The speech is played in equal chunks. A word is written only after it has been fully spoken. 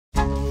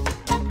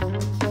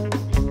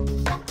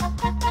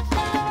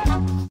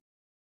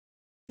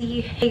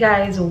Hey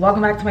guys,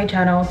 welcome back to my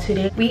channel.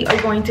 Today we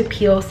are going to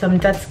peel some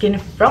dead skin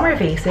from our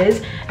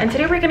faces, and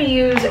today we're going to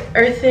use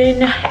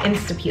EARTHEN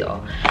Insta Peel.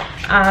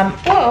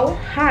 Whoa,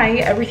 hi,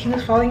 everything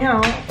is falling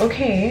out.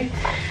 Okay,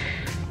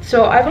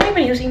 so I've only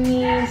been using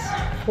these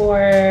for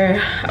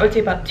I would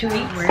say about 2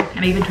 weeks,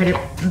 and I even tried it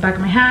on the back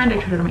of my hand,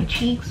 I tried it on my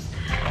cheeks,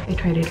 I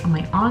tried it on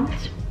my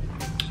aunt,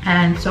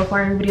 and so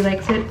far everybody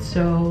likes it.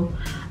 So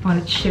I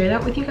wanted to share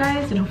that with you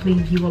guys, and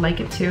hopefully you will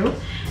like it too.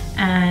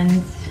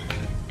 And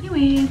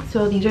anyway,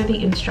 so these are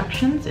the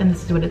instructions, and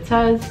this is what it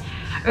says.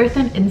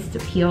 EARTHEN Insta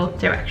Peel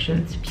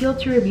directions. Peel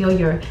to reveal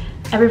your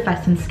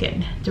effervescent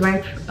skin.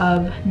 Derived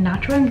of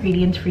natural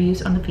ingredients for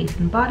use on the face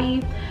and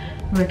body.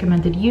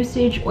 Recommended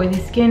usage: oily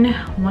skin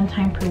 1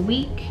 time per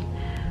week.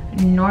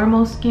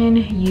 Normal skin,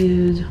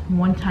 use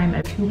 1 time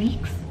every 2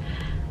 weeks.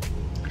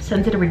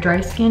 Sensitive or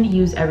dry skin,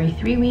 use every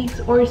 3 weeks,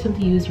 or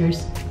simply use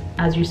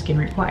as your skin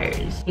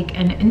requires. Take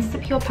an Insta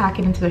Peel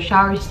packet into the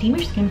shower. Steam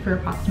your skin for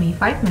approximately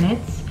 5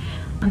 minutes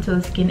until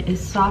the skin is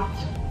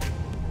soft.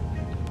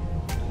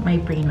 My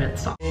brain went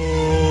soft.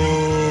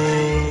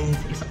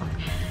 Say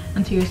soft.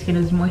 Until your skin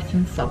is moist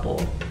and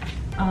supple.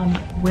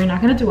 We're not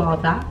gonna do all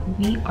of that.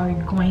 We are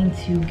going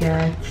to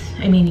get,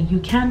 I mean, you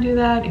can do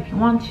that if you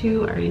want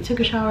to. I already took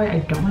a shower, I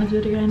don't want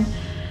to do it again.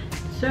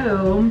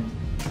 So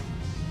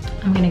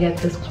I'm gonna get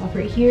this cloth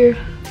right here,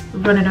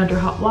 run it under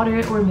hot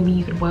water, or maybe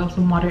you could boil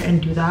some water and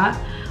do that.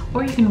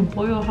 Or you can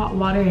boil hot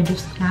water and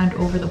just stand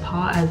over the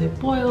pot as it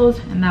boils,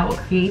 and that will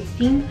create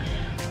steam.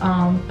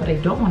 But I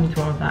don't want to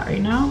do all of that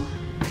right now.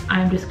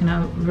 I'm just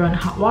gonna run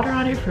hot water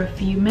on it for a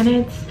few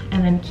minutes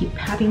and then keep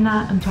patting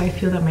that until I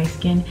feel that my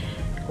skin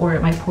or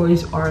my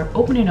pores are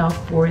open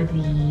enough for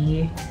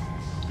the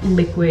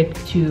liquid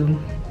to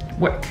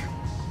work.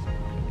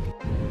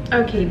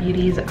 Okay,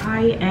 beauties,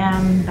 I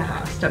am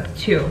back. Step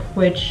 2,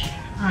 which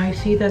I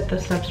see that the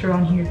steps are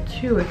on here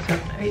too,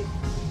 except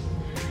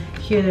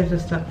here there's a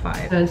step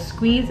 5.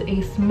 Squeeze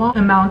a small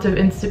amount of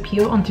Insta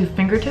Peel onto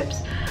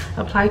fingertips.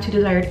 Apply to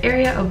desired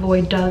area.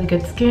 Avoid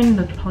delicate skin.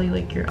 That's probably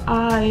like your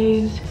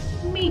eyes,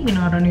 maybe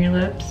not on your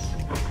lips.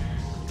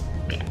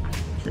 Yeah,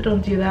 so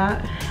don't do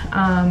that.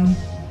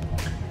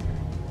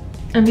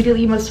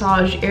 Immediately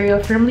massage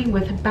area firmly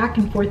with back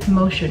and forth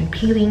motion.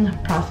 Peeling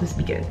process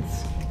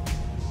begins. ...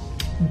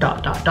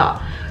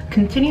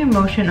 Continue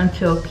motion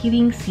until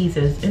peeling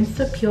ceases.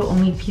 Insta Peel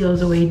only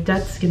peels away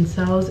dead skin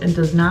cells and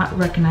does not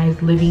recognize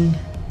living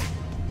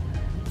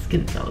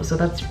skin cells. So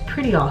that's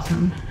pretty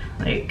awesome.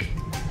 Like,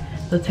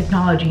 the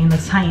technology and the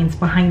science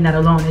behind that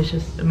alone is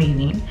just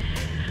amazing.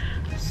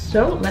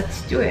 So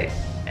let's do it.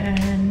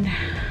 And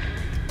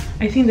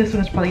I think this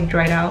one is probably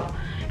dried out,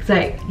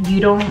 because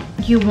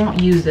you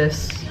won't use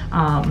this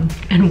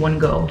in one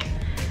go.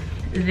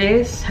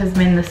 This has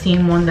been the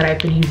same one that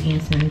I've been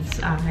using since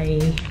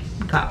I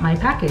got my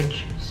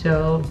package.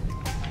 So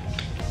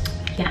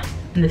yeah,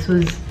 and this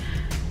was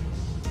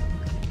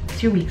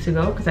 2 weeks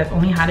ago, because I've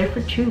only had it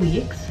for 2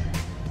 weeks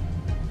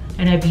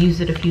and I've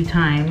used it a few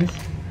times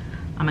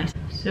on my,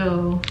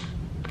 so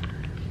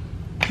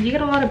you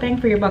get a lot of bang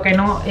for your buck. I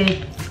know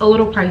it's a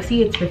little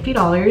pricey, it's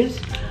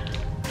 $50.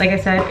 Like I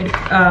said,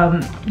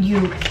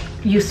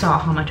 you saw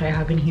how much I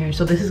have in here,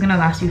 so this is gonna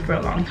last you for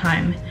a long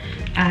time.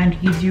 And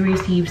you do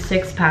receive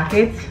 6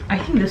 packets. I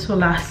think this will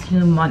last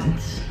you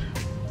months,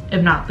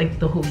 if not like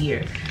the whole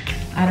year.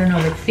 I don't know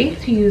if it's safe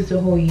to use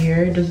the whole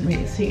year. It doesn't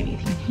really say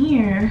anything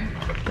here,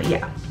 but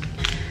yeah.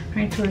 All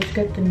right, so let's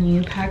get the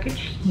new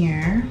package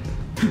here.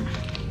 All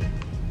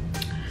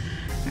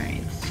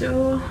right,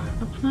 so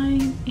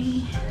applying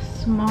a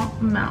small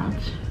amount.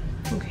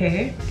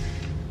 Okay.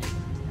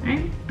 All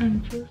right,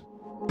 and just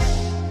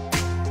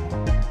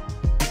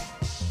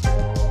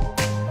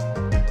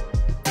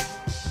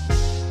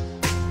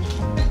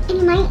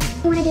you might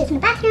want to do this in the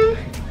bathroom,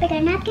 or get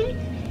a napkin,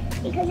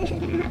 because this is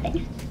going to happen.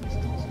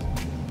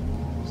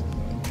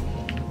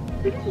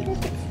 Where do you go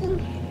this thing?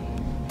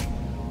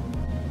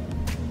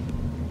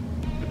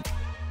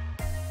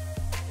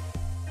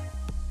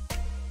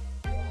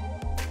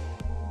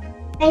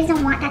 You guys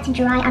don't want that to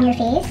dry on your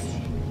face.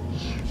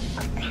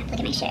 Oh crap, look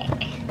at my shirt.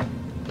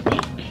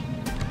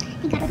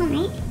 You got it home,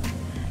 right?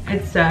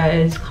 it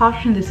says,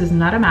 caution, this is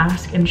not a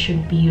mask and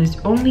should be used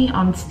only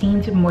on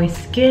steamed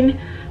moist skin.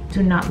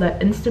 Do not let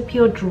Insta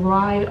Peel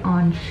dry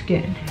on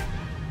skin.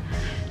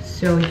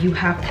 So you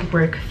have to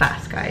work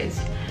fast,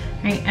 guys.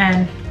 Right,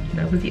 and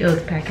that was the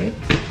other packet.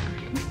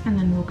 And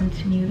then we'll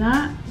continue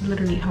that.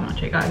 Literally how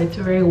much I got. It's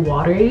very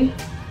watery.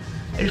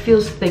 It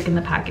feels thick in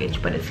the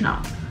package, but it's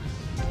not.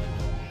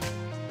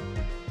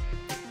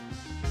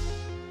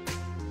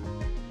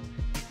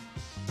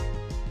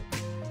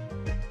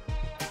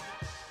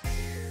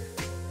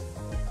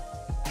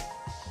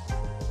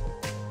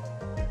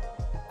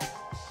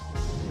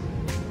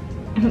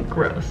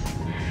 Gross.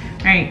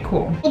 All right,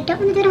 cool. I don't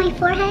want to do it on my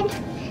forehead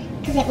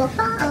because it will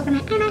fall all over my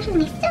eyelashes,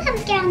 and I still have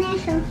mascara on there,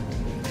 so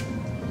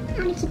I'm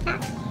gonna keep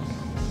that.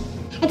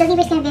 It does leave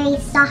your skin very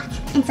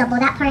soft and supple.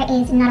 That part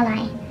is not a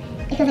lie.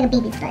 It feels like a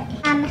baby's butt.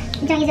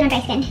 Don't use it on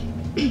dry skin.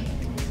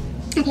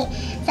 Okay,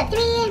 step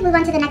 3, move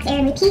on to the next area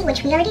and repeat,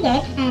 which we already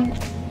did. And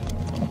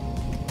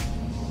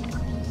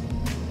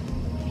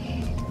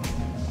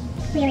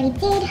we already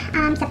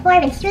did. Step 4,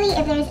 rinse thoroughly.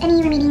 If there's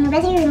any remaining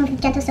residue, remove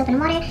with gentle soap and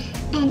water.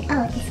 And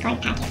oh,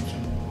 discard packet.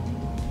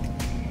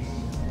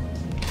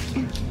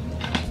 Oh,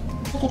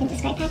 I didn't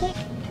discard packet.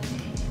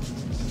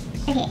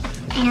 Okay,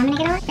 I know I'm gonna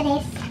get a lot for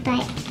this,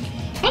 but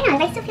I don't know,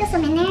 if I still feel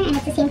some in there and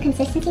it's the same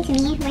consistency to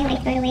me, why would I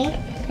throw it away?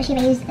 Especially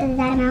if I use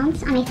that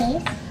amount on my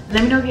face.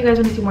 Let me know if you guys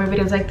want to see more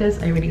videos like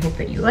this. I really hope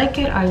that you like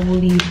it. I will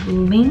leave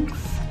links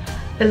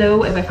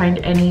below. If I find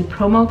any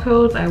promo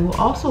codes, I will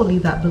also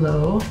leave that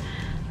below.